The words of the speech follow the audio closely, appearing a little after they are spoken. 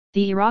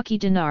The Iraqi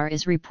dinar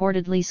is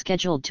reportedly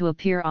scheduled to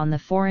appear on the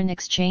foreign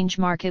exchange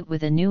market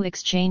with a new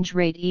exchange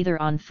rate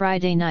either on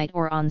Friday night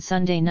or on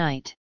Sunday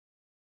night.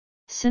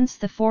 Since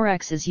the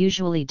forex is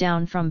usually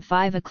down from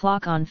 5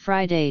 o'clock on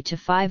Friday to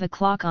 5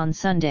 o'clock on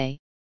Sunday,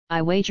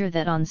 I wager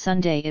that on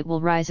Sunday it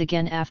will rise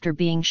again after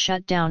being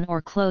shut down or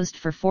closed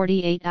for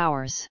 48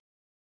 hours.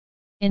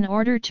 In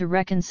order to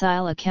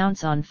reconcile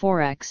accounts on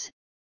forex,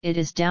 it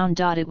is down.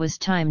 It was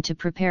time to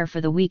prepare for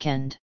the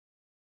weekend.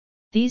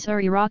 These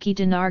are Iraqi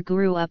dinar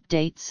guru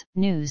updates,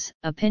 news,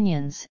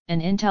 opinions,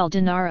 and Intel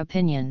dinar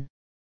opinion.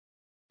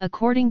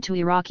 According to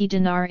Iraqi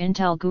dinar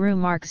Intel guru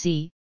Mark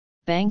Z,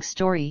 bank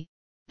story,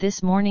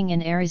 this morning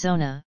in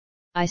Arizona,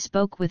 I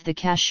spoke with the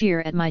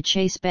cashier at my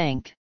Chase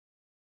Bank.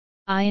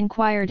 I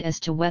inquired as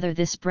to whether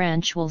this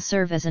branch will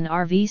serve as an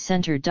RV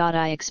center.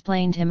 I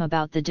explained him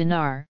about the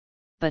dinar,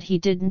 but he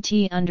didn't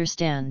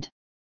understand.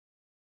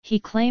 He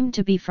claimed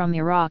to be from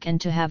Iraq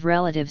and to have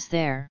relatives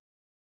there.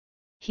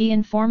 He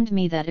informed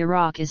me that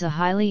Iraq is a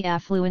highly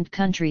affluent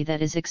country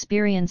that is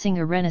experiencing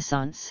a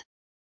renaissance.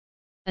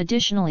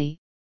 Additionally,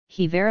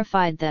 he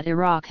verified that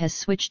Iraq has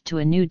switched to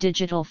a new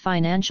digital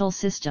financial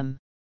system.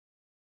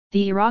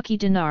 The Iraqi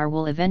dinar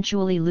will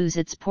eventually lose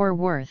its poor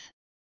worth.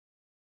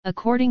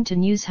 According to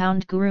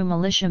Newshound guru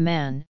Militia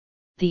Man,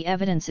 the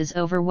evidence is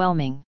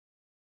overwhelming.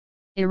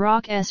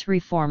 Iraq's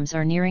reforms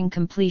are nearing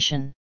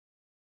completion.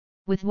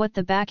 With what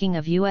the backing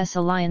of U.S.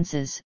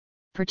 alliances,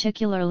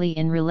 particularly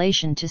in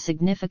relation to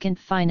significant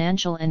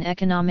financial and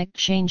economic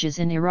changes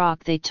in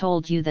Iraq. They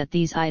told you that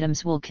these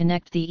items will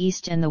connect the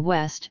East and the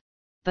West,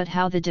 but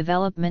how the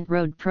development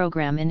road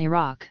program in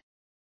Iraq?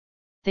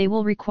 They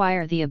will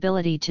require the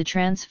ability to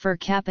transfer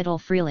capital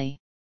freely.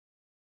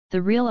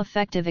 The real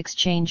effective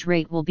exchange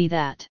rate will be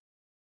that.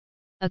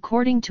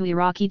 According to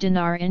Iraqi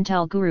dinar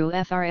Intel guru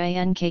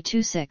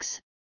FRANK26,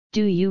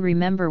 do you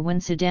remember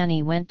when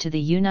Sadani went to the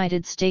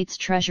United States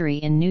Treasury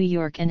in New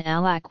York and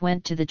Alak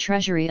went to the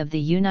Treasury of the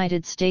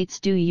United States?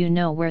 Do you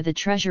know where the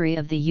Treasury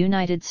of the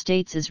United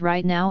States is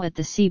right now? At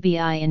the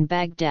CBI in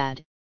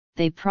Baghdad.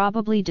 They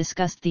probably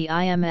discussed the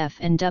IMF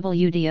and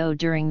WTO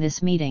during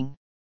this meeting.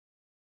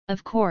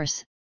 Of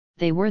course,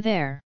 they were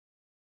there.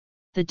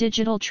 The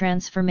digital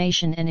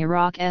transformation and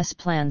Iraq's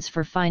plans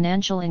for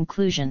financial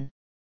inclusion.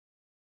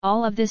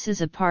 All of this is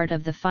a part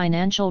of the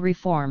financial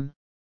reform.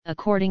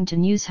 According to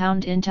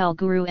Newshound Intel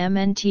guru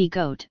MNT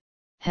Goat,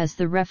 has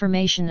the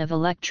reformation of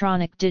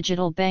electronic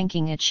digital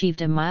banking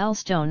achieved a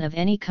milestone of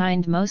any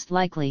kind? Most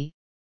likely,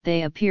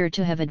 they appear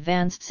to have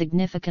advanced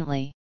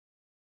significantly.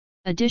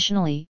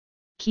 Additionally,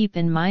 keep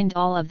in mind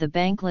all of the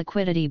bank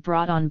liquidity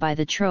brought on by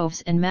the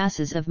troves and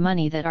masses of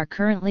money that are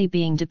currently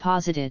being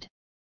deposited.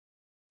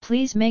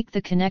 Please make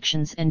the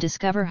connections and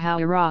discover how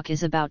Iraq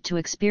is about to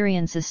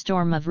experience a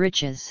storm of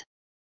riches.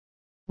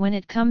 When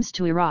it comes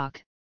to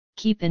Iraq,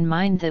 keep in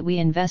mind that we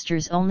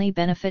investors only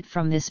benefit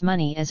from this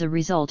money as a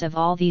result of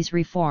all these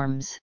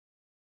reforms.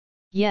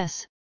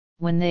 Yes,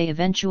 when they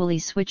eventually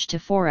switch to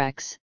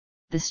Forex,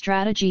 the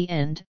strategy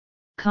and,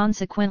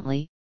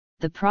 consequently,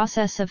 the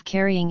process of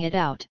carrying it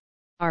out,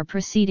 are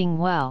proceeding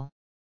well.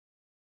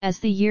 As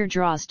the year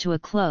draws to a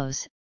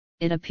close,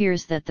 it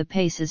appears that the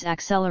pace is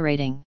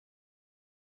accelerating.